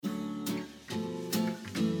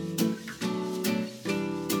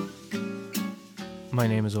My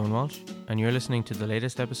name is Owen Walsh, and you're listening to the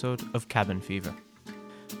latest episode of Cabin Fever.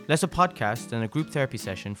 Less a podcast than a group therapy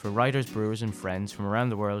session for writers, brewers, and friends from around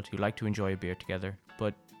the world who like to enjoy a beer together,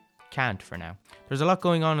 but can't for now. There's a lot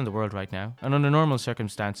going on in the world right now, and under normal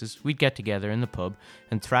circumstances, we'd get together in the pub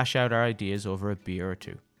and thrash out our ideas over a beer or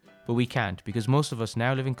two. But we can't, because most of us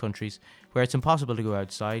now live in countries where it's impossible to go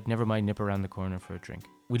outside, never mind nip around the corner for a drink.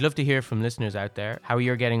 We'd love to hear from listeners out there, how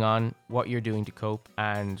you're getting on, what you're doing to cope,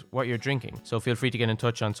 and what you're drinking. So feel free to get in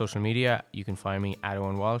touch on social media. You can find me at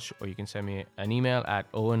Owen Walsh, or you can send me an email at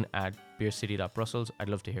owen@beercity.brussels. I'd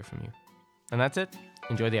love to hear from you. And that's it.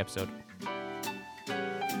 Enjoy the episode.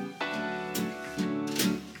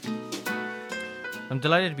 I'm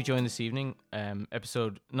delighted to be joined this evening,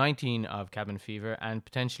 episode 19 of Cabin Fever, and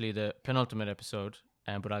potentially the penultimate episode,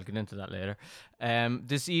 but I'll get into that later.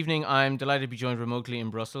 This evening, I'm delighted to be joined remotely in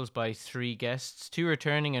Brussels by three guests, two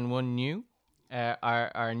returning and one new.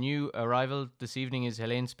 Our new arrival this evening is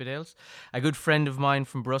Helene Spidels, a good friend of mine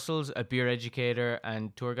from Brussels, a beer educator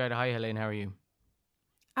and tour guide. Hi, Helene, how are you?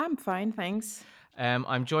 I'm fine, thanks.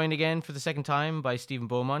 I'm joined again for the second time by Stephen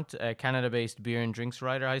Beaumont, a Canada-based beer and drinks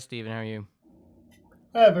writer. Hi, Stephen, how are you?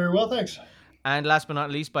 Very well, thanks. And last but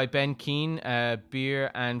not least, by Ben Keane, a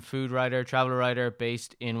beer and food writer, travel writer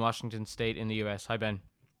based in Washington State in the US. Hi, Ben.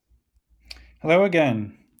 Hello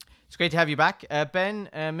again. It's great to have you back. Ben,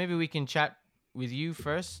 maybe we can chat with you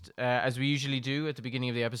first, as we usually do at the beginning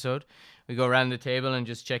of the episode. We go around the table and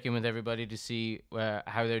just check in with everybody to see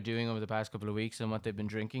how they're doing over the past couple of weeks and what they've been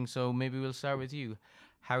drinking. So maybe we'll start with you.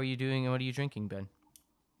 How are you doing and what are you drinking, Ben?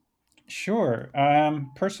 Sure.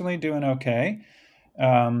 I'm personally doing okay.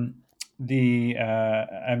 I'm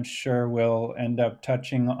sure we'll end up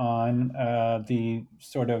touching on the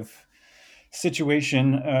sort of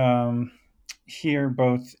situation here,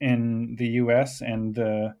 both in the U.S. and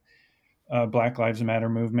the Black Lives Matter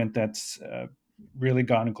movement that's really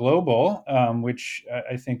gone global, which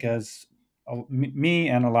I think has me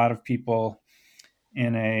and a lot of people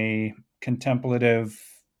in a contemplative,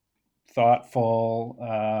 thoughtful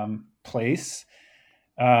place.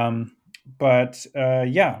 But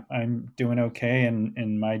I'm doing okay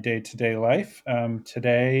in my day-to-day life.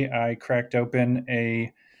 Today, I cracked open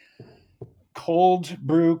a cold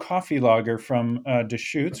brew coffee lager from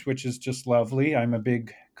Deschutes, which is just lovely. I'm a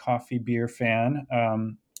big coffee beer fan,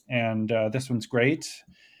 and this one's great.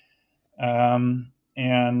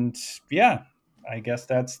 And yeah, I guess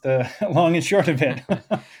that's the long and short of it.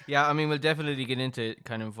 Yeah, I mean, we'll definitely get into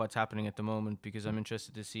kind of what's happening at the moment because I'm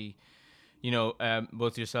interested to see,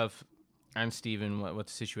 both yourself and Stephen, what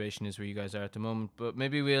the situation is where you guys are at the moment. But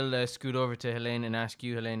maybe we'll scoot over to Helene and ask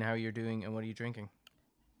you, Helene, how you're doing and what are you drinking?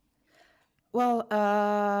 Well,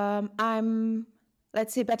 I'm,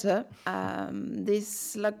 let's say, better.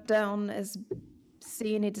 This lockdown has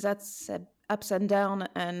seen its ups and downs,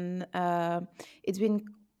 and it's been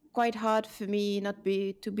quite hard for me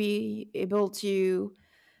to be able to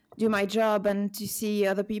do my job and to see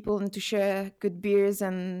other people and to share good beers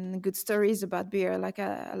and good stories about beer like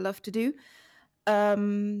I love to do.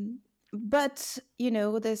 But,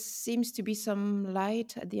 there seems to be some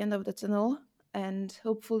light at the end of the tunnel, and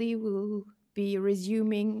hopefully we'll be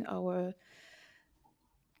resuming our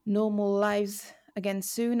normal lives again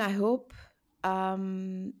soon, I hope.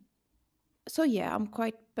 So yeah, I'm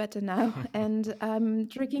quite better now, and I'm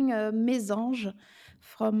drinking a Mésange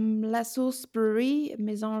from La Source Brewery,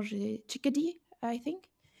 Mésange Chickadee, I think.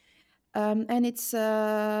 And it's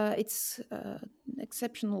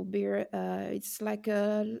exceptional beer. It's like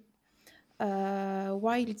a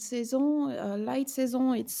wild saison, light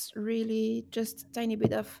saison. It's really just a tiny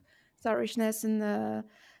bit of sourishness and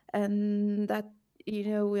that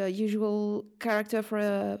usual character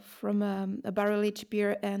from a barrel aged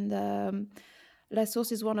beer. And La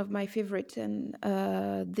Sauce is one of my favorite, and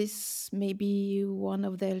this may be one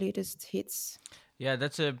of their latest hits. Yeah,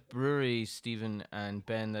 that's a brewery, Stephen and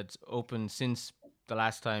Ben, that's open since the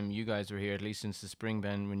last time you guys were here, at least since the spring,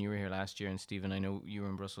 Ben, when you were here last year. And Stephen, I know you were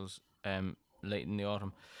in Brussels late in the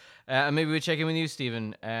autumn. And maybe we'll check in with you,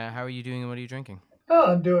 Stephen. How are you doing and what are you drinking?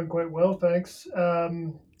 Oh, I'm doing quite well, thanks.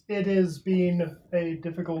 It has been a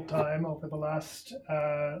difficult time over the last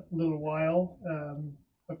little while.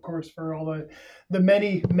 Of course, for all the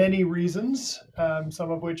many reasons,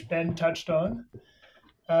 some of which Ben touched on.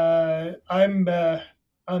 I'm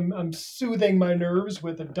soothing my nerves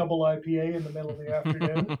with a double IPA in the middle of the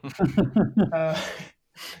afternoon.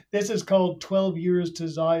 This is called 12 Years to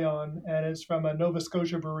Zion, and it's from a Nova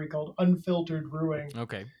Scotia brewery called Unfiltered Brewing.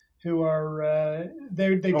 Okay. Who are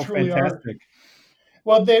they Oh, truly fantastic. are.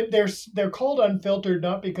 Well, they're called unfiltered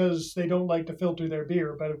not because they don't like to filter their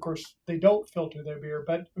beer, but of course they don't filter their beer,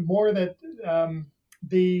 but more that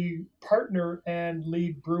The partner and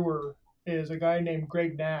lead brewer is a guy named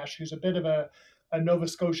Greg Nash, who's a bit of a Nova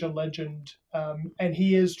Scotia legend, and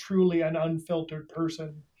he is truly an unfiltered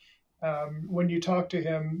person. When you talk to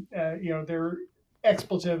him, their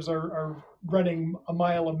expletives are running a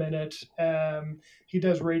mile a minute. He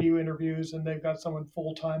does radio interviews, and they've got someone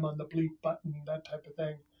full time on the bleep button, that type of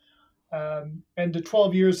thing. And the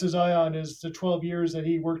 12 years as Ion is the 12 years that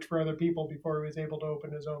he worked for other people before he was able to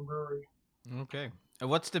open his own brewery. Okay.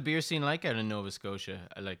 What's the beer scene like out in Nova Scotia?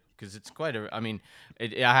 Because it's quite a. I mean,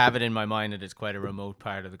 I have it in my mind that it's quite a remote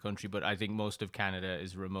part of the country, but I think most of Canada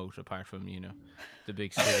is remote, apart from the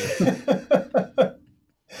big cities.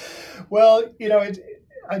 Well,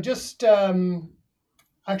 I just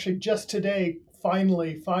actually just today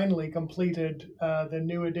finally completed the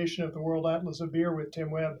new edition of the World Atlas of Beer with Tim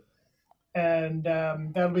Webb, and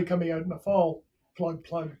that'll be coming out in the fall.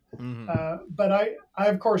 Plug. Mm-hmm. But I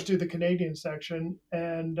of course do the Canadian section,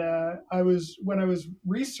 and when I was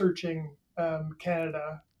researching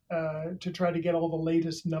Canada to try to get all the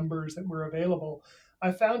latest numbers that were available,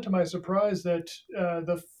 I found to my surprise that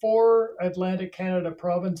the 4 Atlantic Canada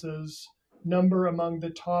provinces number among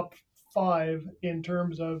the top 5 in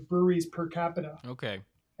terms of breweries per capita. Okay.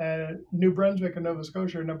 New Brunswick and Nova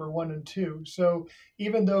Scotia are number 1 and 2. So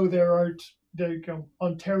even though there aren't the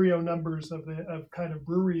Ontario numbers of kind of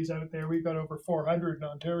breweries out there, we've got over 400 in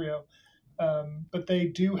Ontario, but they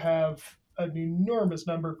do have an enormous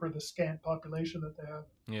number for the scant population that they have.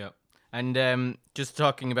 Yeah. And just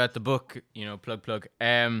talking about the book, plug.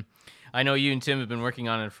 I know you and Tim have been working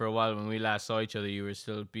on it for a while. When we last saw each other, you were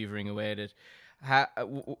still beavering away at it. How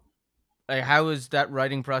has that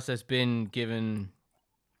writing process been, given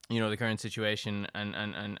the current situation,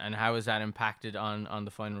 and how has that impacted on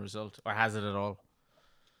the final result, or has it at all?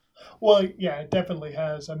 Well, yeah, it definitely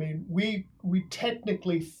has. I mean, we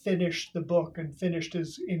technically finished the book, and finished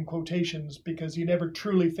is in quotations because you never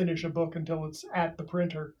truly finish a book until it's at the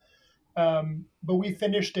printer. But we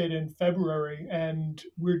finished it in February, and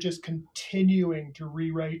we're just continuing to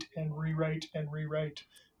rewrite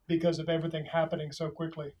because of everything happening so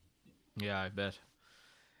quickly. Yeah, I bet.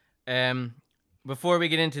 Before we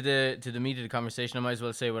get into the meat of the conversation, I might as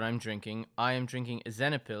well say what I'm drinking. I am drinking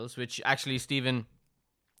Zenipils, which actually, Stephen,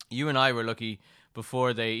 you and I were lucky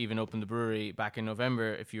before they even opened the brewery back in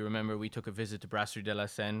November. If you remember, we took a visit to Brasserie de la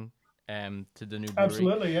Seine, to the new brewery.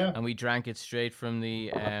 Absolutely, yeah. And we drank it straight from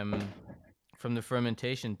the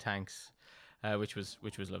fermentation tanks, which was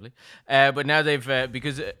lovely. But now they've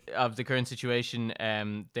because of the current situation,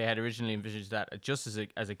 they had originally envisaged that just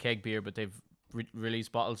as a keg beer, but they've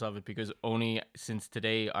released bottles of it because only since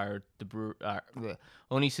today are the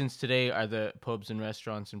pubs and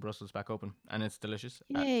restaurants in Brussels back open, and it's delicious.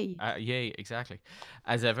 Yay! Yay! Exactly,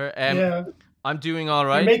 as ever. Yeah. I'm doing all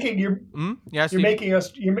right. You're making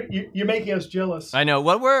us jealous. I know.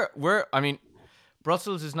 Well, we're. I mean,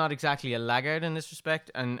 Brussels is not exactly a laggard in this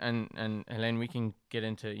respect, and Helene, we can get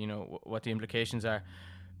into what the implications are.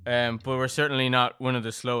 But we're certainly not one of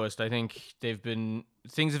the slowest. I think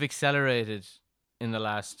things have accelerated in the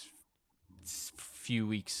last few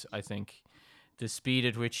weeks. I think the speed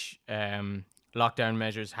at which lockdown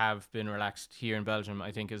measures have been relaxed here in Belgium,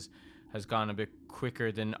 I think, has gone a bit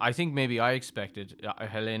quicker than I think maybe I expected.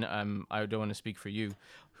 Helene, I don't want to speak for you,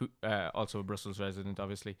 who also a Brussels resident,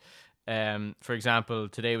 obviously. For example,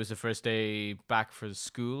 today was the first day back for the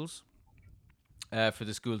schools. For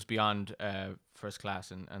the schools beyond first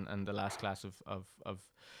class and the last class of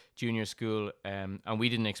junior school, and we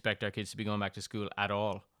didn't expect our kids to be going back to school at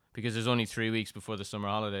all because there's only 3 weeks before the summer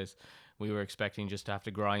holidays. We were expecting just to have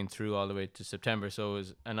to grind through all the way to September, so it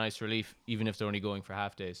was a nice relief, even if they're only going for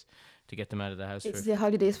half days, to get them out of the house. It's the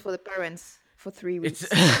holidays for the parents for 3 weeks.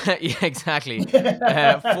 Yeah, exactly.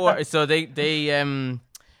 So they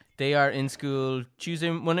are in school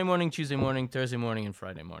Monday morning, Tuesday morning, Thursday morning, and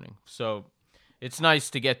Friday morning. So it's nice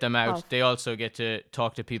to get them out. They also get to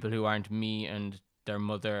talk to people who aren't me and their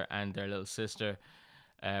mother and their little sister,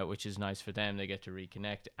 which is nice for them. They get to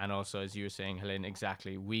reconnect. And also, as you were saying, Helene,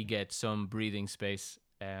 exactly, we get some breathing space,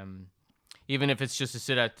 even if it's just to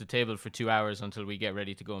sit at the table for 2 hours until we get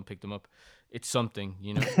ready to go and pick them up. It's something,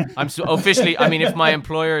 I'm so officially, I mean, if my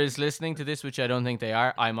employer is listening to this, which I don't think they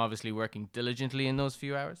are, I'm obviously working diligently in those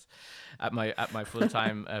few hours at my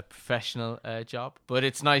full-time professional job. But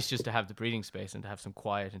it's nice just to have the breathing space and to have some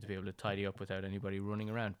quiet and to be able to tidy up without anybody running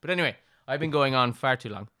around. But anyway, I've been going on far too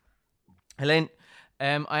long. Helene,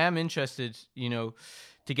 I am interested,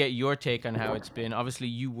 to get your take on how it's been. Obviously,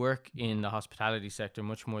 you work in the hospitality sector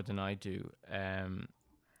much more than I do.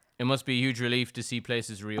 It must be a huge relief to see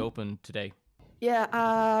places reopen today. Yeah,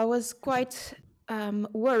 I was quite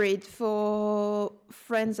worried for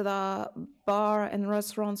friends that are bar and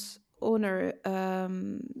restaurants owner,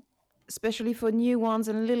 especially for new ones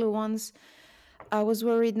and little ones. I was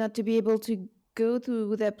worried not to be able to go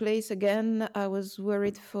to their place again. I was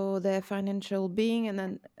worried for their financial being, and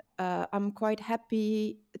then I'm quite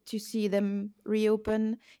happy to see them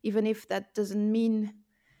reopen, even if that doesn't mean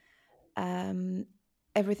um,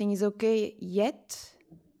 everything is okay yet.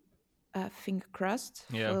 Finger crossed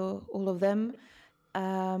Yeah. for all of them.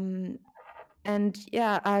 And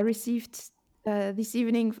yeah, I received this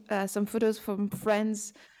evening some photos from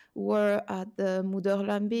friends who were at the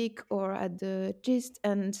Moederlambiek or at the Gist,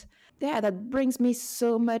 and yeah, that brings me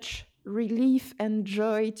so much relief and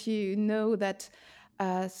joy to know that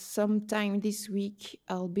sometime this week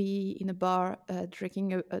I'll be in a bar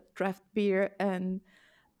drinking a draft beer and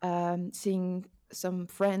seeing some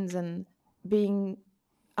friends and being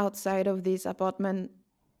outside of this apartment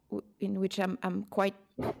in which I'm quite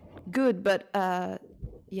good, but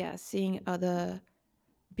yeah, seeing other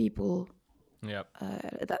people, Yeah.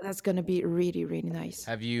 that's gonna be really really nice.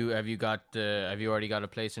 Have you already got a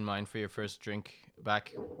place in mind for your first drink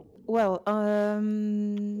back? Well,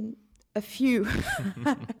 a few.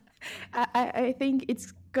 I think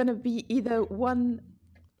it's gonna be either one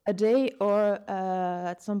a day or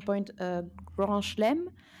at some point a Grand Chelem.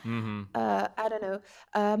 Mm-hmm. I don't know.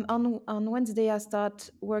 On Wednesday, I start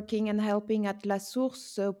working and helping at La Source,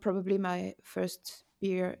 so probably my first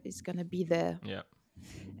beer is gonna be there. Yeah.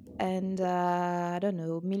 And I don't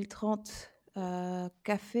know, 1030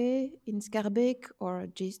 Café in Scarbeck or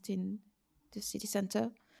just in the city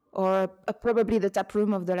center, or probably the tap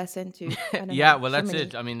room of the La Seine too. I don't Yeah, know. well, So that's many.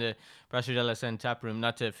 it. I mean, the Brasserie de la Seine tap room,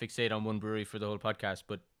 not to fixate on one brewery for the whole podcast,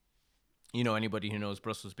 but you know, anybody who knows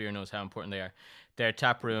Brussels beer knows how important they are. Their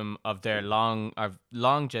tap room of their long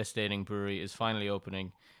gestating brewery is finally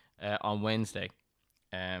opening on Wednesday,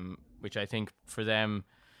 which I think for them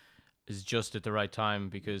is just at the right time,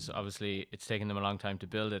 because obviously it's taken them a long time to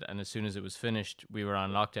build it, and as soon as it was finished, we were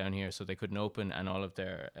on lockdown here, so they couldn't open, and all of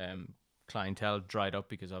their clientele dried up,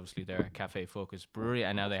 because obviously they're a cafe focused brewery,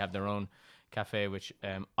 and now they have their own cafe, which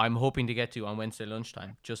I'm hoping to get to on Wednesday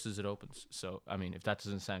lunchtime just as it opens. So I mean, if that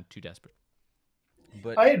doesn't sound too desperate.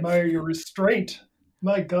 But I admire your restraint.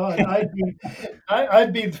 My God,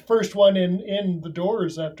 I'd be the first one in the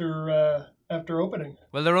doors after opening.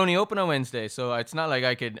 well, they're only open on Wednesday, so it's not like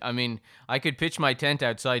I could. I mean, I could pitch my tent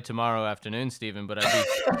outside tomorrow afternoon, Stephen. But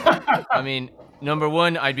I mean, number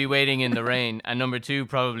one, I'd be waiting in the rain, and number two,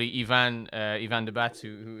 probably Ivan de Bats,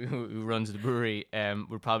 who runs the brewery,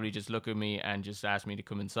 would probably just look at me and just ask me to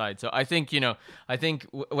come inside. So I think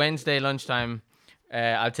Wednesday lunchtime,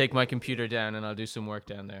 I'll take my computer down and I'll do some work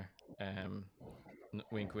down there.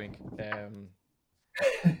 Wink, wink.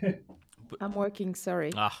 I'm working.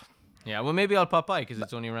 Sorry. Yeah. Well, maybe I'll pop by because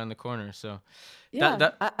it's only around the corner. So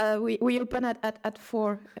Yeah, we open at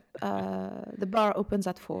 4. The bar opens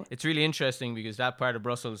at 4. it's really interesting because that part of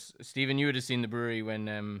Brussels, Stephen, you would have seen the brewery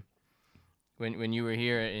when you were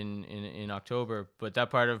here in October. But that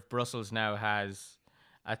part of Brussels now has,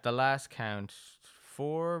 at the last count,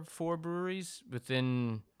 four breweries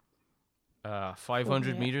within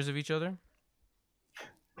 500 yeah. meters of each other.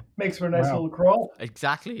 Makes for a nice Wow. little crawl.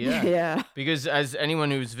 Exactly, yeah. Yeah. Because as anyone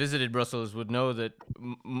who's visited Brussels would know, that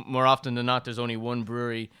more often than not, there's only one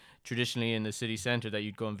brewery traditionally in the city centre that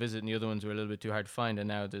you'd go and visit, and the other ones were a little bit too hard to find, and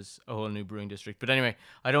now there's a whole new brewing district. But anyway,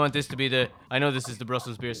 I don't want this to be I know this is the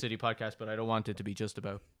Brussels Beer City podcast, but I don't want it to be just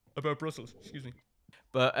about Brussels. Excuse me.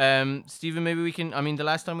 But Stephen, maybe we can. I mean, the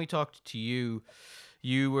last time we talked to you,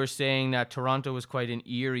 you were saying that Toronto was quite an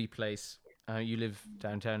eerie place. You live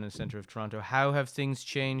downtown in the center of Toronto. How have things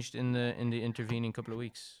changed in the intervening couple of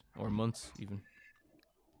weeks or months even?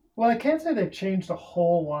 Well, I can't say they've changed a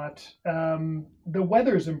whole lot. The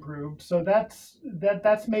weather's improved, so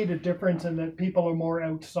that's made a difference in that people are more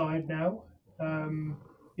outside now.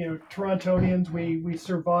 Torontonians, we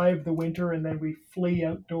survive the winter and then we flee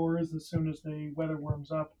outdoors as soon as the weather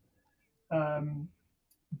warms up.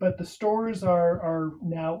 But the stores are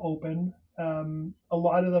now open. A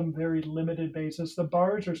lot of them very limited basis. The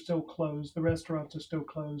bars are still closed. The restaurants are still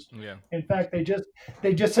closed. Yeah. In fact,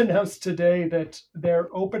 they just announced today that they're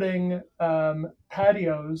opening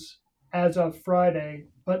patios as of Friday,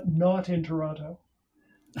 but not in Toronto.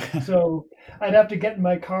 So I'd have to get in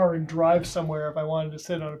my car and drive somewhere if I wanted to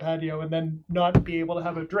sit on a patio, and then not be able to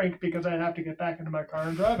have a drink because I'd have to get back into my car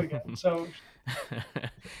and drive again. So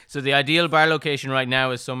So the ideal bar location right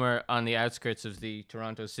now is somewhere on the outskirts of the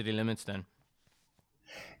Toronto city limits then?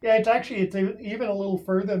 yeah, it's even a little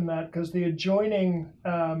further than that, because the adjoining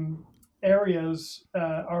areas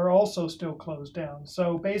are also still closed down.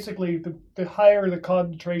 So basically, the higher the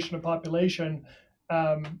concentration of population,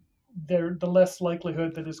 um, the less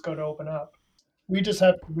likelihood that it's going to open up. We just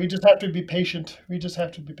have to be patient. We just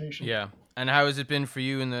have to be patient. Yeah. And how has it been for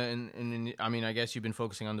you I mean, I guess you've been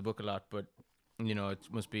focusing on the book a lot, but it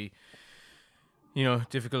must be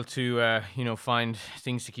difficult to find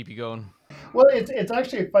things to keep you going. Well, it's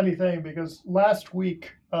actually a funny thing because last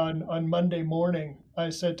week on Monday morning, I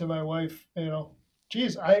said to my wife,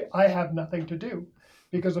 geez, I have nothing to do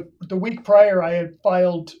because the week prior I had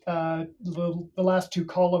filed the last two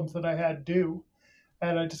columns that I had due.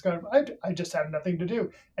 And I just I just have nothing to do.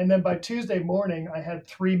 And then by Tuesday morning, I had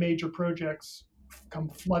three major projects come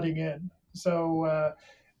flooding in. So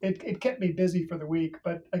it kept me busy for the week.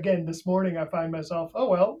 But again, this morning I find myself, oh,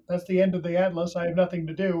 well, that's the end of the Atlas. I have nothing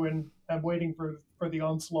to do. And I'm waiting for the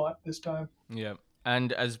onslaught this time. Yeah.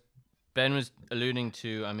 And as Ben was alluding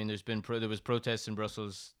to, I mean, there was protests in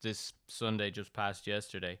Brussels this Sunday, just past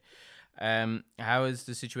yesterday. How has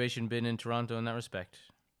the situation been in Toronto in that respect?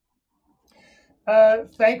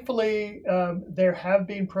 Thankfully, there have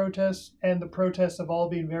been protests, and the protests have all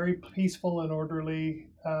been very peaceful and orderly.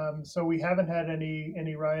 So we haven't had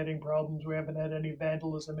any rioting problems. We haven't had any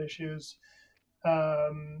vandalism issues.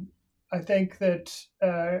 Um, I think that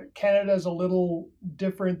Canada is a little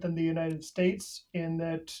different than the United States in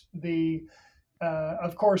that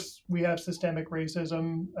of course, we have systemic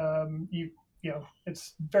racism.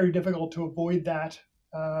 It's very difficult to avoid that.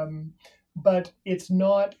 Um, but it's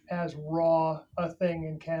not as raw a thing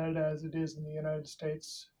in Canada as it is in the United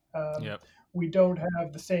States. Yep. We don't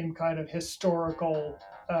have the same kind of historical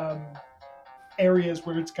um, areas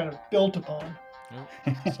where it's kind of built upon.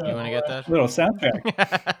 So, you want to get that little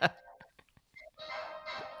soundtrack?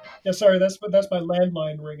 Yeah, sorry, that's my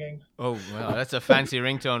landline ringing. Oh, well, that's a fancy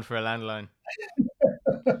ringtone for a landline.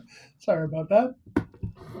 Sorry about that.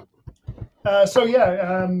 So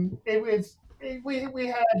yeah,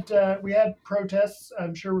 we had protests.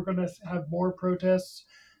 I'm sure we're going to have more protests.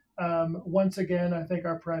 Once again, I think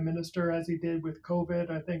our prime minister, as he did with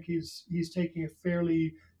COVID, I think he's taking a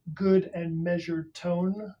fairly good and measured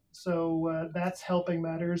tone. So that's helping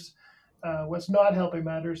matters. What's not helping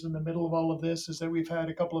matters in the middle of all of this is that we've had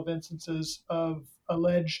a couple of instances of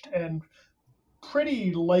alleged and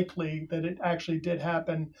pretty likely that it actually did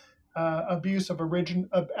happen abuse of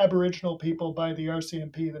Aboriginal people by the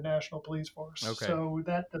RCMP, the National Police Force. Okay. So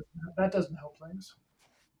that doesn't help things.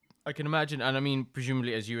 I can imagine, and I mean,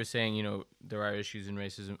 presumably, as you were saying, there are issues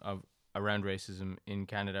around racism in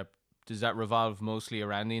Canada. Does that revolve mostly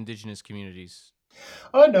around the Indigenous communities?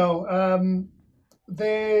 Oh no,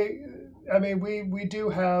 we do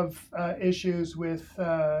have issues with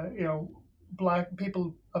Black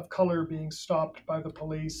people of color being stopped by the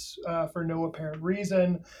police for no apparent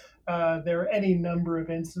reason. There are any number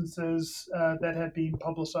of instances that have been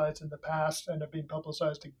publicized in the past and have been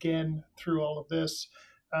publicized again through all of this.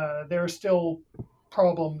 There are still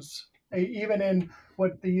problems, even in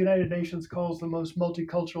what the United Nations calls the most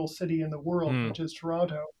multicultural city in the world, which is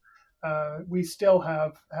Toronto. We still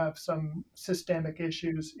have some systemic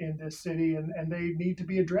issues in this city, and they need to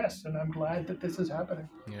be addressed. And I'm glad that this is happening.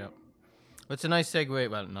 Yeah. It's a nice segue.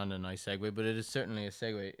 Well, not a nice segue, but it is certainly a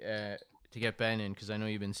segue to get Ben in, because I know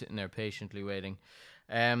you've been sitting there patiently waiting.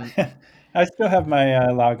 I still have my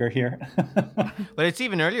lager here. But it's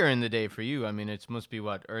even earlier in the day for you. I mean, it must be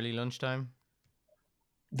what, early lunchtime?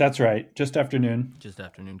 That's right. Just afternoon. Just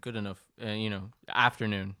afternoon. Good enough.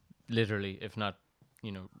 Afternoon, literally, if not,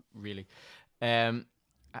 really.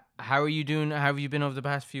 How are you doing? How have you been over the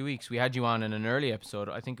past few weeks? We had you on in an early episode.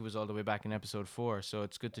 I think it was all the way back in episode 4. So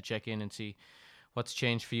it's good to check in and see what's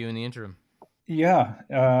changed for you in the interim. Yeah,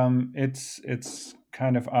 it's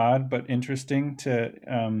kind of odd but interesting to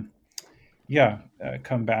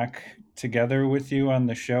come back together with you on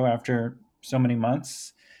the show after so many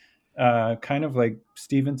months. Kind of like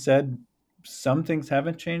Stephen said, some things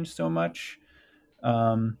haven't changed so much.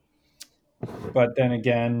 But then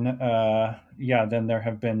again, then there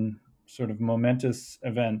have been sort of momentous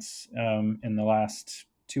events in the last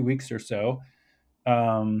 2 weeks or so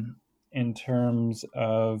in terms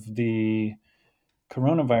of the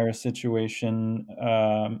coronavirus situation.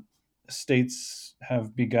 States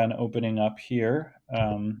have begun opening up here,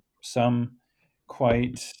 some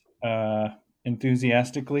quite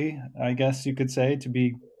enthusiastically, I guess you could say, to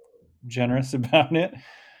be generous about it.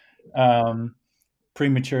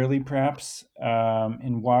 Prematurely, perhaps.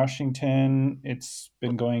 In Washington, it's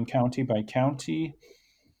been going county by county.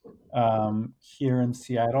 Here in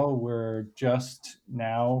Seattle, we're just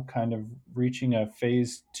now kind of reaching a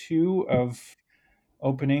phase 2 of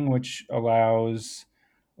opening, which allows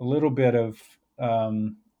a little bit of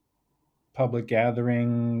public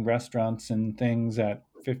gathering, restaurants and things at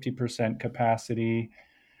 50% capacity.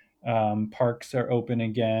 Parks are open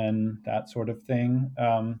again, that sort of thing.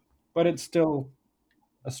 But it's still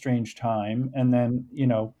a strange time. And then,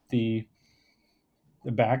 the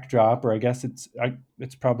backdrop, or I guess it's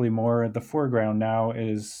probably more at the foreground now,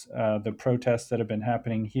 is the protests that have been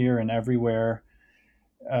happening here and everywhere.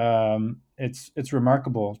 It's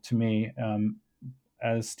remarkable to me.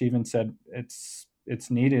 As Stephen said, it's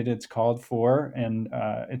needed, it's called for, and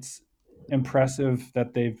it's impressive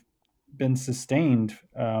that they've been sustained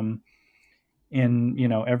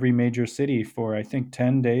in every major city for I think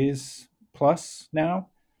 10 days plus now,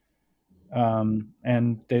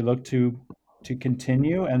 and they look to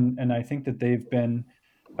continue, and I think that they've been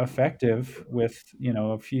effective with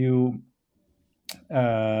a few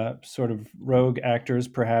sort of rogue actors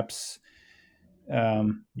perhaps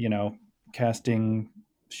casting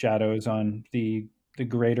shadows on the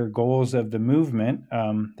greater goals of the movement.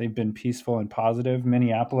 They've been peaceful and positive.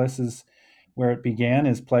 Minneapolis is where it began,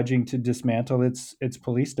 is pledging to dismantle its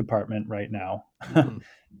police department right now.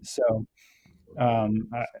 So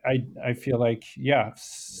I feel like, yeah,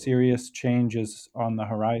 serious change is on the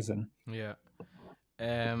horizon. Yeah.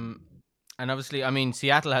 And obviously, I mean,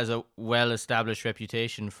 Seattle has a well-established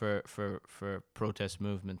reputation for protest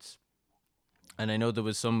movements, and I know there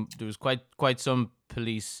was quite some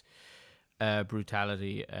police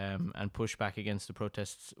brutality and pushback against the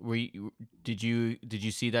protests. Did you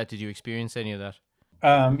see that? Did you experience any of that?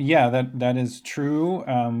 Yeah, that is true.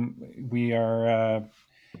 We are a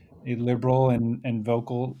liberal and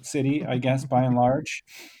vocal city, I guess, by and large.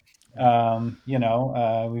 We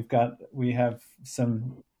have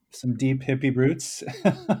some deep hippie roots.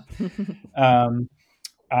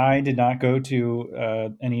 I did not go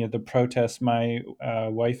to any of the protests my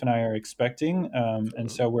wife and I are expecting,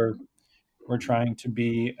 and so we're trying to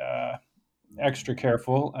be extra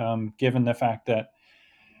careful, given the fact that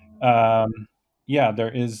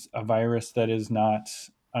there is a virus that is not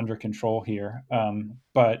under control here.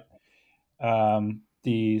 But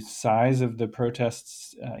the size of the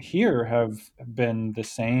protests here have been the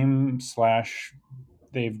same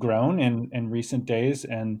 / they've grown in recent days,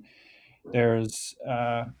 and there's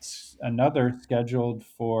another scheduled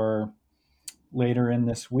for later in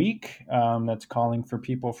this week that's calling for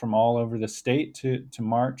people from all over the state to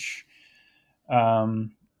march.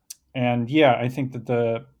 And yeah, I think that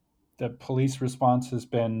the police response has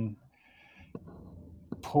been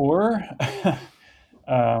poor.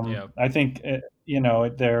 Yeah. I think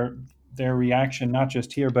their reaction, not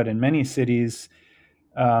just here but in many cities,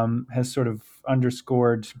 has sort of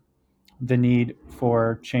underscored the need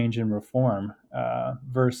for change and reform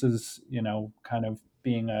versus kind of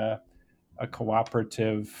being a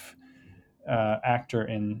cooperative actor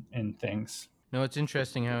in things. No, it's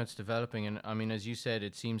interesting how it's developing, and I mean, as you said,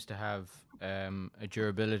 it seems to have a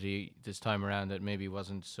durability this time around that maybe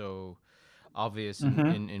wasn't so obvious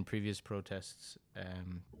in previous protests.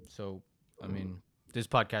 So, I mean, this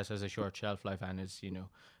podcast has a short shelf life, and is,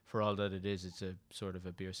 for all that it is, it's a sort of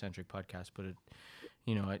a beer centric podcast. But it,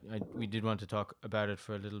 we did want to talk about it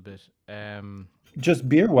for a little bit. Just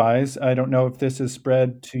beer wise, I don't know if this has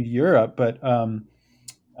spread to Europe, but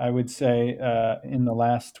I would say in the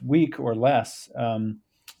last week or less,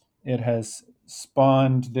 it has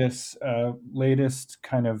spawned this latest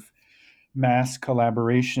kind of mass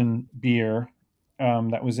collaboration beer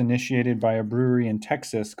that was initiated by a brewery in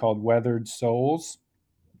Texas called Weathered Souls.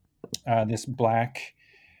 This black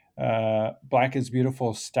is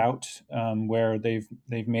beautiful stout, where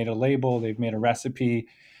they've made a label, they've made a recipe.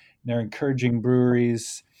 They're encouraging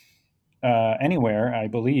breweries anywhere, I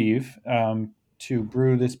believe, to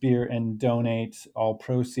brew this beer and donate all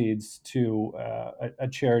proceeds to a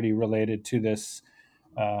charity related to this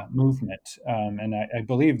movement. And I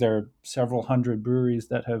believe there are several hundred breweries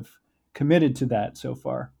that have committed to that so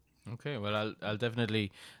far. Okay, well, I'll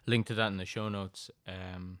definitely link to that in the show notes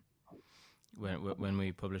when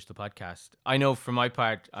we publish the podcast. I know for my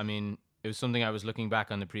part, I mean, it was something I was looking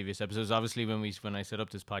back on the previous episodes. Obviously, when I set up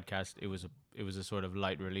this podcast, it was a sort of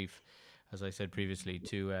light relief, as I said previously,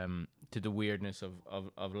 to the weirdness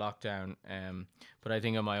of lockdown. But I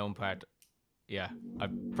think on my own part, yeah,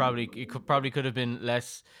 it probably could have been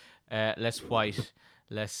less white,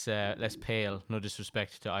 less pale. No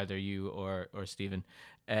disrespect to either you or Stephen,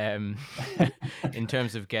 in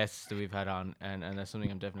terms of guests that we've had on, and that's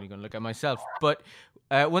something I'm definitely going to look at myself. But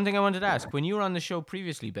one thing I wanted to ask, when you were on the show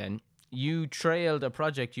previously, Ben, you trailed a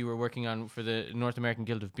project you were working on for the North American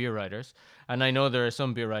Guild of Beer Writers, and I know there are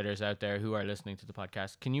some beer writers out there who are listening to the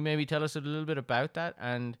podcast. Can you maybe tell us a little bit about that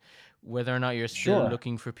and whether or not you're still Sure.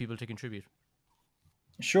 looking for people to contribute.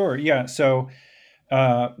 Sure. Yeah. So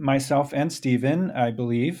myself and Stephen, I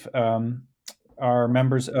believe, are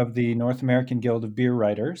members of the North American Guild of Beer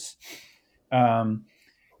Writers.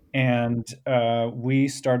 And we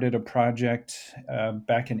started a project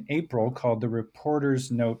back in April called the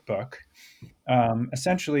Reporter's Notebook.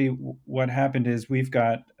 Essentially, what happened is we've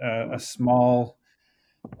got a small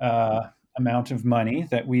amount of money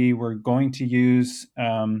that we were going to use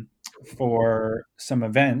for some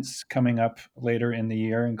events coming up later in the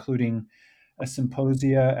year, including a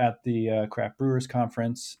symposia at the Craft Brewers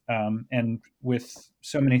Conference. And with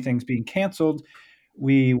so many things being canceled,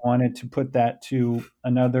 we wanted to put that to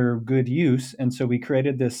another good use. And so we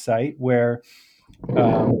created this site where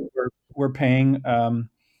we're paying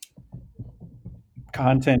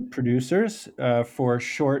content producers for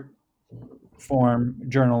short form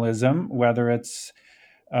journalism, whether it's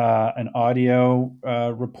an audio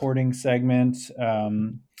reporting segment,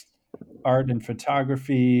 art and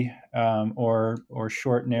photography, or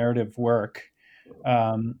short narrative work.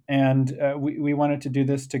 And we wanted to do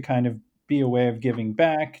this to kind of be a way of giving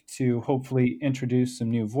back, to hopefully introduce some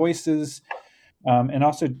new voices, and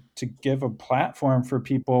also to give a platform for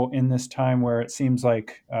people in this time where it seems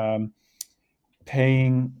like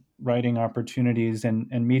paying writing opportunities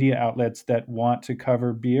and media outlets that want to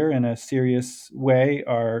cover beer in a serious way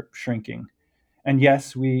are shrinking. And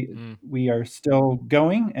yes, we are still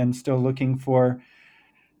going and still looking for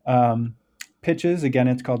pitches. Again,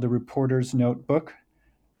 it's called the Reporter's Notebook.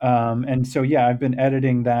 And so, yeah, I've been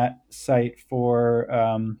editing that site for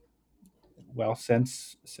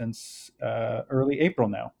since early April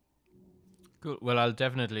now. Cool. Well, I'll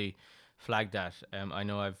definitely flag that. I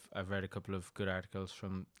know I've read a couple of good articles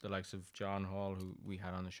from the likes of John Hall, who we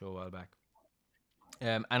had on the show a while back.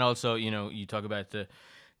 And also, you talk about the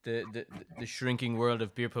shrinking world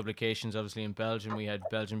of beer publications. Obviously, in Belgium, we had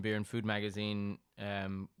Belgian Beer and Food Magazine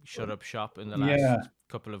shut up shop in the last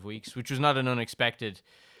couple of weeks, which was not an unexpected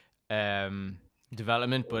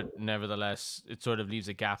development, but nevertheless, it sort of leaves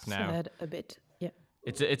a gap now. Sad a bit, yeah.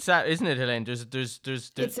 It's sad, isn't it, Helene? There's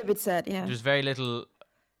It's a bit sad, yeah. There's very little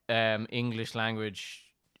English language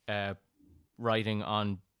writing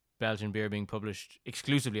on Belgian beer being published,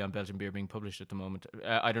 exclusively on Belgian beer being published at the moment.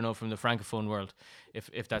 I don't know from the Francophone world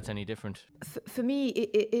if that's any different. For me,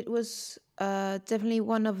 it was definitely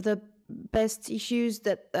one of the best issues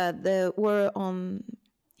that there were on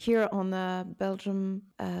here on Belgium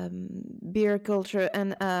beer culture,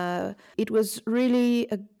 and it was really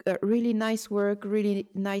a really nice work, really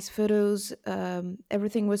nice photos.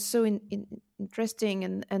 Everything was so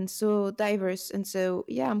interesting and so diverse, and so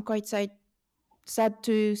yeah, I'm quite sad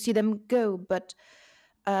to see them go, but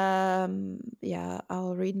yeah,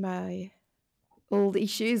 I'll read my old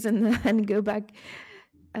issues and go back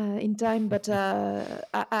in time. But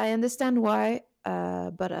I understand why.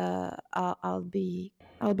 But I'll be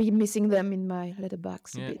missing them in my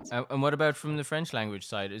letterbox a bit. And what about from the French language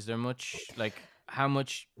side? Is there much, like, how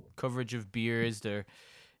much coverage of beer is there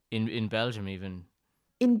in Belgium even?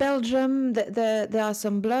 In Belgium, there are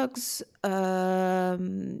some blogs.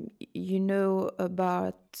 You know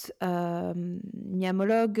about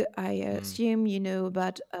Nyamolog, I assume. You know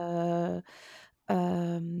about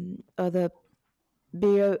other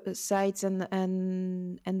beer sites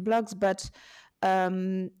and blogs, but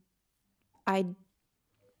I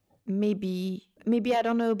maybe I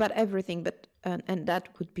don't know about everything, but and that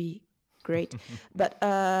would be great. But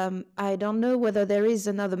I don't know whether there is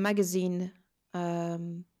another magazine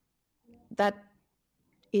that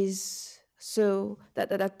is so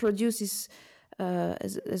that produces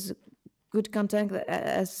as good content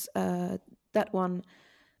as that one.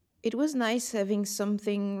 It was nice having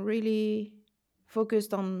something really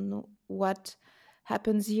focused on what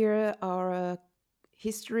happens here, our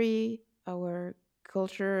history, our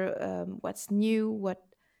culture, what's new, what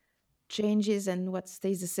changes, and what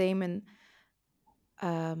stays the same. And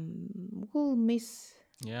I'll miss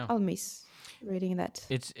reading that.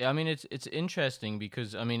 It's interesting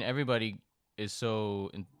because everybody is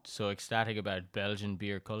so ecstatic about Belgian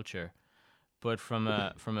beer culture, but from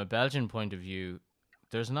a Belgian point of view,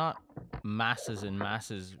 there's not masses and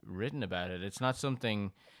masses written about it. It's not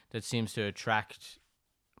something that seems to attract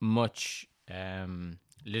much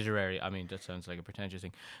literary. That sounds like a pretentious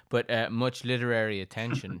thing, but much literary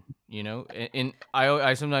attention.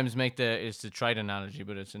 I sometimes make it's a trite analogy,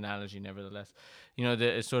 but it's an analogy nevertheless.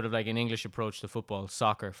 It's sort of like an English approach to football,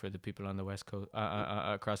 soccer for the people on the West Coast,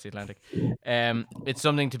 across the Atlantic. It's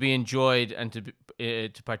something to be enjoyed and to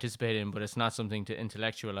participate in, but it's not something to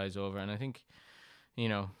intellectualize over. And I think,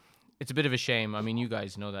 it's a bit of a shame. You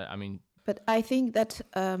guys know that. But I think that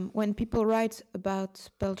when people write about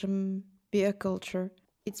Belgium beer culture,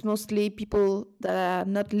 it's mostly people that are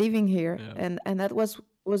not living here, Yeah. and that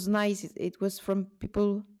was nice. It was from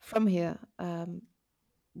people from here,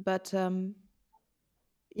 but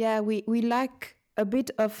yeah, we lack a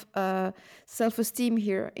bit of self-esteem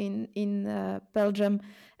here in Belgium,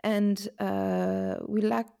 and we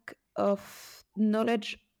lack of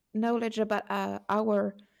knowledge about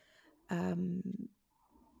our um,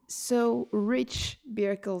 so rich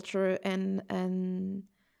beer culture, and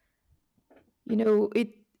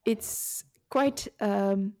it's quite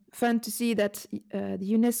fun to see that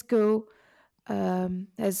the UNESCO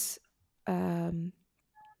has um,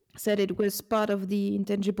 said it was part of the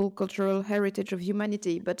intangible cultural heritage of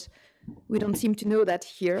humanity, but we don't seem to know that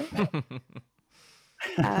here.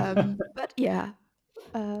 But yeah,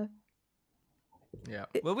 uh, Yeah.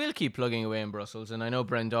 Well, we'll keep plugging away in Brussels, and I know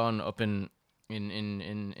Brendan up in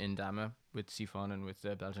Dama with Sifon and with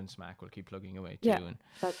Belgian Smack will keep plugging away too. yeah, And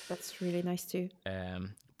that's really nice too.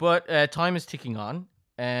 but time is ticking on.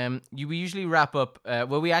 We usually wrap up.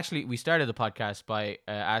 Well, we started the podcast by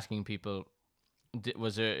asking people,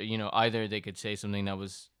 was there, either they could say something that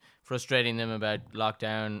was frustrating them about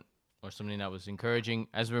lockdown or something that was encouraging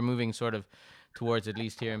as we're moving sort of towards, at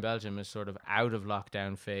least here in Belgium, a sort of out of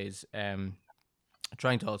lockdown phase.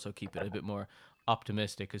 Trying to also keep it a bit more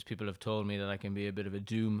optimistic because people have told me that I can be a bit of a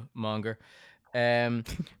doom monger.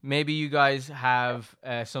 Maybe you guys have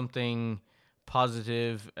something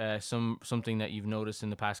positive, something that you've noticed in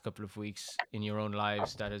the past couple of weeks in your own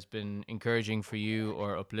lives that has been encouraging for you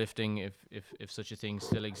or uplifting, if such a thing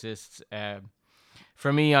still exists.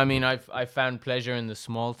 For me, I mean, I've found pleasure in the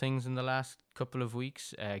small things in the last couple of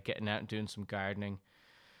weeks, getting out and doing some gardening,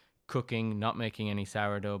 cooking, not making any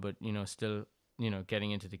sourdough, but still getting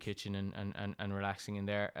into the kitchen and relaxing in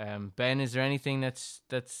there. Ben, is there anything that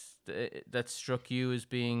struck you as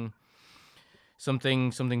being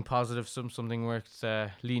something positive, something worth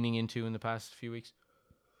leaning into in the past few weeks?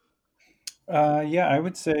 Yeah, I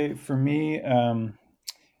would say for me,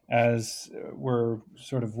 as we're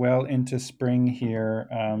sort of well into spring here,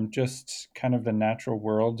 just kind of the natural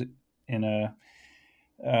world in a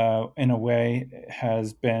way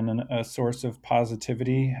has been a source of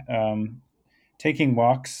positivity. Taking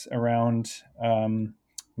walks around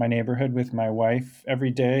my neighborhood with my wife every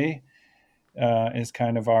day is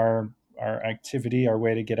kind of our activity, our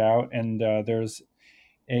way to get out. And there's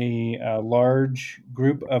a large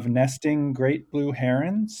group of nesting great blue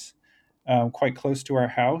herons quite close to our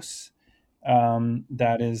house.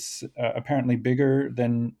 That is apparently bigger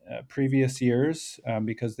than previous years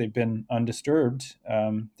because they've been undisturbed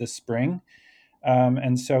this spring.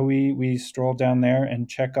 And so we stroll down there and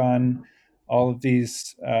check on all of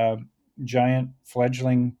these giant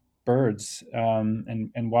fledgling birds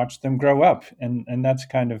and watch them grow up. And that's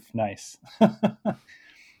kind of nice.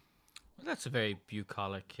 Well, that's a very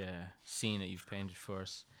bucolic scene that you've painted for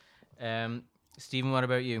us. Stephen, what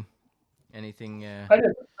about you? Anything? I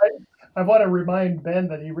just I want to remind Ben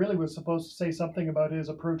that he really was supposed to say something about his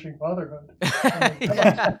approaching fatherhood. I mean,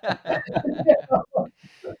 come on.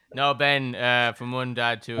 No, Ben, from one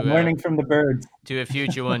dad I'm learning from the birds. to a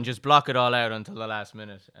future one, just block it all out until the last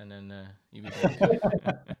minute, and then you be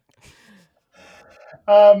good.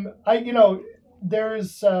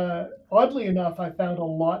 There's oddly enough, I found a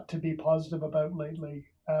lot to be positive about lately.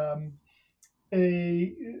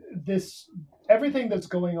 A, this Everything that's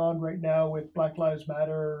going on right now with Black Lives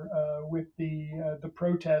Matter, with the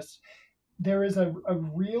protests, there is a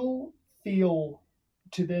real feel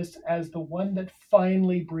to this as the one that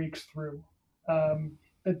finally breaks through.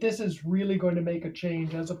 That this is really going to make a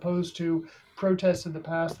change, as opposed to protests in the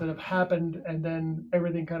past that have happened and then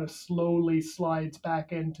everything kind of slowly slides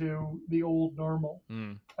back into the old normal.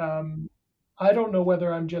 Mm. I don't know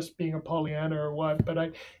whether I'm just being a Pollyanna or what,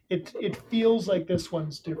 but it feels like this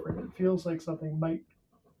one's different. It feels like something might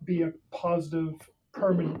be a positive,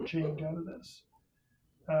 permanent change out of this.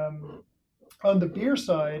 Um, on the beer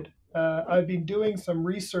side, I've been doing some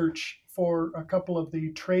research for a couple of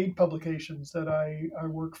the trade publications that I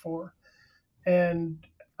work for, and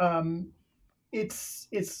it's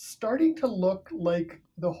starting to look like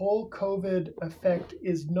the whole COVID effect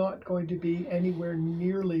is not going to be anywhere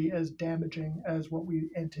nearly as damaging as what we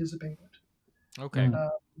anticipated. Okay. Mm.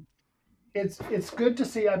 It's good to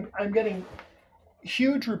see. I'm getting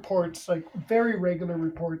huge reports, like very regular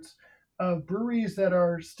reports, of breweries that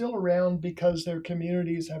are still around because their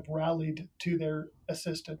communities have rallied to their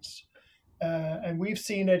assistance, and we've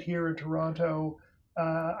seen it here in Toronto.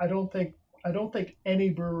 I don't think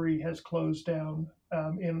any brewery has closed down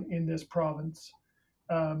in this province.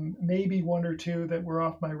 maybe one or two that were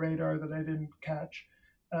off my radar that I didn't catch.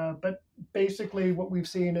 But basically, what we've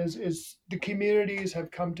seen is the communities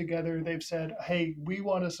have come together. They've said, "Hey, we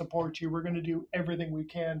want to support you. We're going to do everything we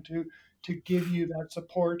can to give you that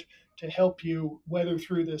support to help you weather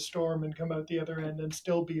through this storm and come out the other end and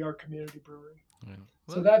still be our community brewery." Yeah.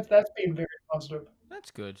 So Well, that's been very positive. that's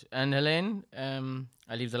good. And Helene,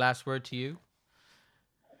 I leave the last word to you.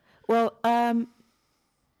 Well,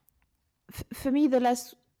 for me,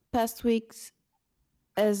 the past weeks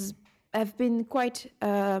have been quite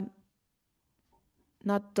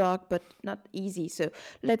not dark, but not easy. So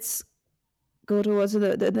let's go towards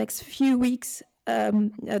the next few weeks. Yeah,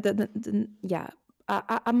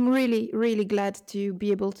 I'm really glad to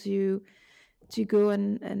be able to go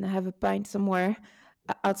and have a pint somewhere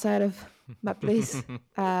outside of my place.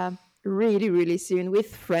 Really soon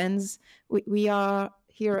with friends. We are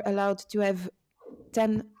here allowed to have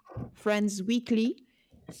 10 friends weekly.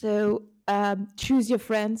 So choose your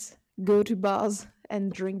friends, go to bars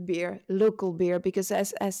and drink beer, local beer, because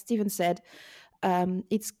as Stephen said,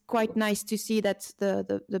 it's quite nice to see that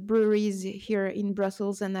the breweries here in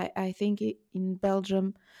Brussels and I think in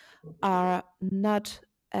Belgium are not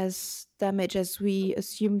as damaged as we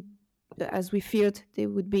assumed, as we feared they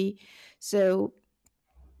would be. So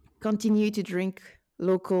continue to drink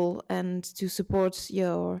local and to support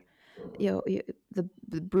the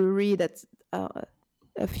brewery that's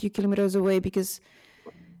a few kilometers away, because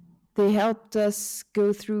they helped us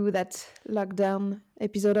go through that lockdown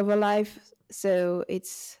episode of our life. So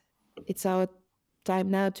it's our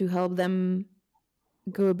time now to help them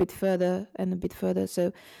go a bit further and a bit further.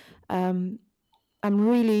 So I'm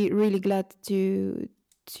really glad to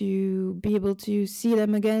be able to see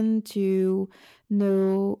them again, to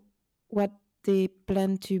know what they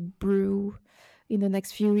plan to brew in the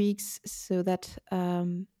next few weeks, so that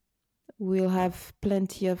we'll have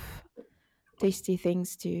plenty of tasty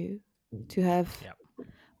things to have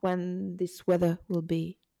when this weather will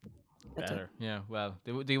be better. Yeah, well,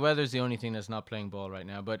 the weather's the only thing that's not playing ball right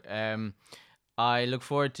now. But I look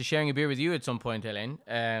forward to sharing a beer with you at some point, Helene.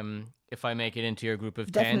 If I make it into your group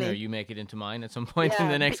of 10 or you make it into mine at some point in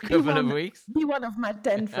the next couple of weeks. Be one of my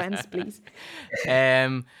 10 friends, please.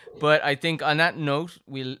 But I think on that note,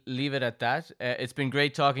 we'll leave it at that. It's been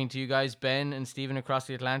great talking to you guys, Ben and Stephen across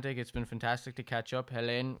the Atlantic. It's been fantastic to catch up.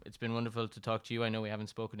 Helene, it's been wonderful to talk to you. I know we haven't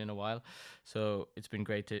spoken in a while, so it's been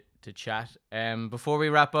great to chat. Before we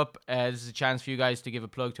wrap up, this is a chance for you guys to give a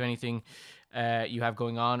plug to anything you have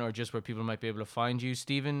going on, or just where people might be able to find you.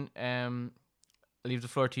 Stephen, I'll leave the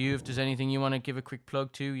floor to you. If there's anything you want to give a quick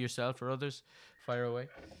plug to yourself or others, fire away.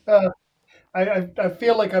 I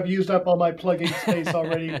feel like I've used up all my plugging space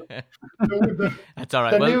already. That's all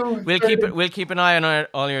right. Well, we'll keep an eye on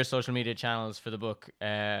all your social media channels for the book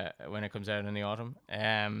when it comes out in the autumn.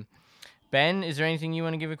 Ben, is there anything you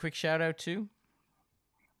want to give a quick shout out to?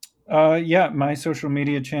 Yeah, my social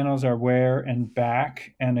media channels are Where and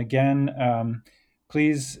Back. And again,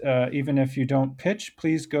 please, even if you don't pitch,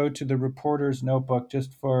 please go to the Reporter's Notebook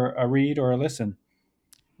just for a read or a listen.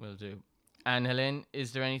 Will do. And Helene,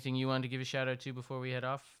 is there anything you want to give a shout out to before we head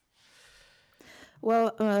off?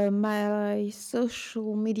 Well, my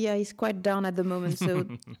social media is quite down at the moment, so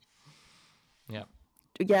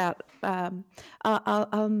yeah,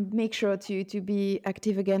 I'll make sure to be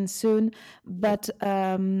active again soon. But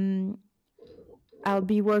I'll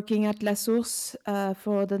be working at La Source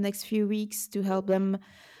for the next few weeks to help them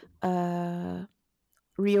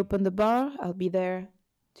reopen the bar. I'll be there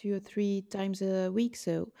 2 or 3 times a week,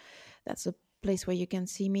 so that's a place where you can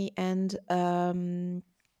see me. And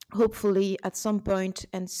hopefully at some point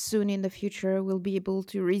and soon in the future, we'll be able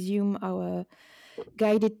to resume our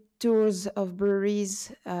guided tours of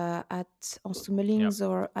breweries at Anse-Moulinex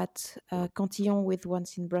or at Cantillon, with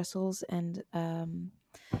ones in Brussels. And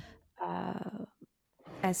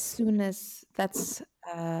as soon as that's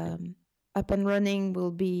up and running,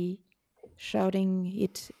 we'll be shouting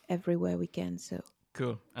it everywhere we can. So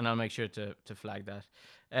cool, and I'll make sure to flag that.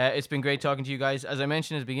 It's been great talking to you guys. As I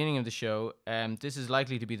mentioned at the beginning of the show, this is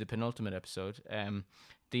likely to be the penultimate episode.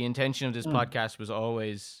 The intention of this podcast was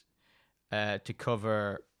always to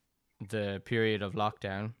cover the period of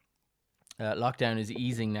lockdown. Lockdown is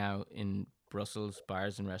easing now in Brussels.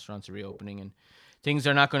 Bars and restaurants are reopening, and things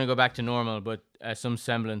are not going to go back to normal, but some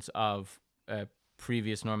semblance of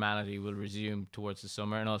previous normality will resume towards the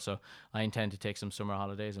summer. And also, I intend to take some summer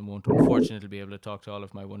holidays and won't unfortunately be able to talk to all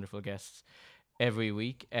of my wonderful guests every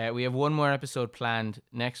week. We have one more episode planned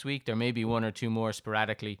next week. There may be 1 or 2 more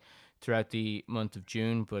sporadically throughout the month of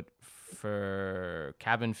June, but for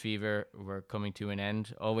Cabin Fever, we're coming to an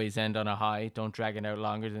end. Always end on a high. Don't drag it out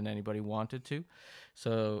longer than anybody wanted to.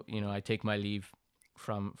 So, I take my leave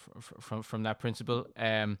from that principle.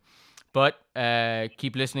 But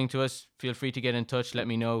keep listening to us. Feel free to get in touch. Let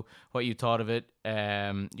me know what you thought of it.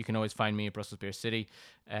 You can always find me at Brussels Beer City.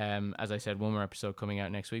 As I said, one more episode coming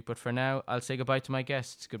out next week. But for now, I'll say goodbye to my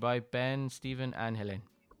guests. Goodbye, Ben, Stephen, and Helene.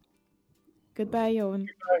 Goodbye, Owen.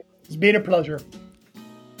 It's been a pleasure.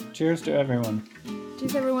 Cheers to everyone.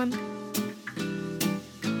 Cheers, everyone.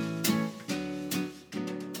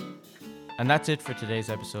 And that's it for today's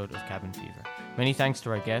episode of Cabin Fever. Many thanks to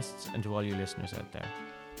our guests and to all you listeners out there.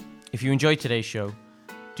 If you enjoyed today's show,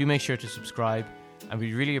 do make sure to subscribe, and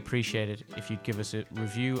we'd really appreciate it if you'd give us a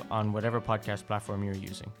review on whatever podcast platform you're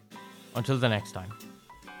using. Until the next time.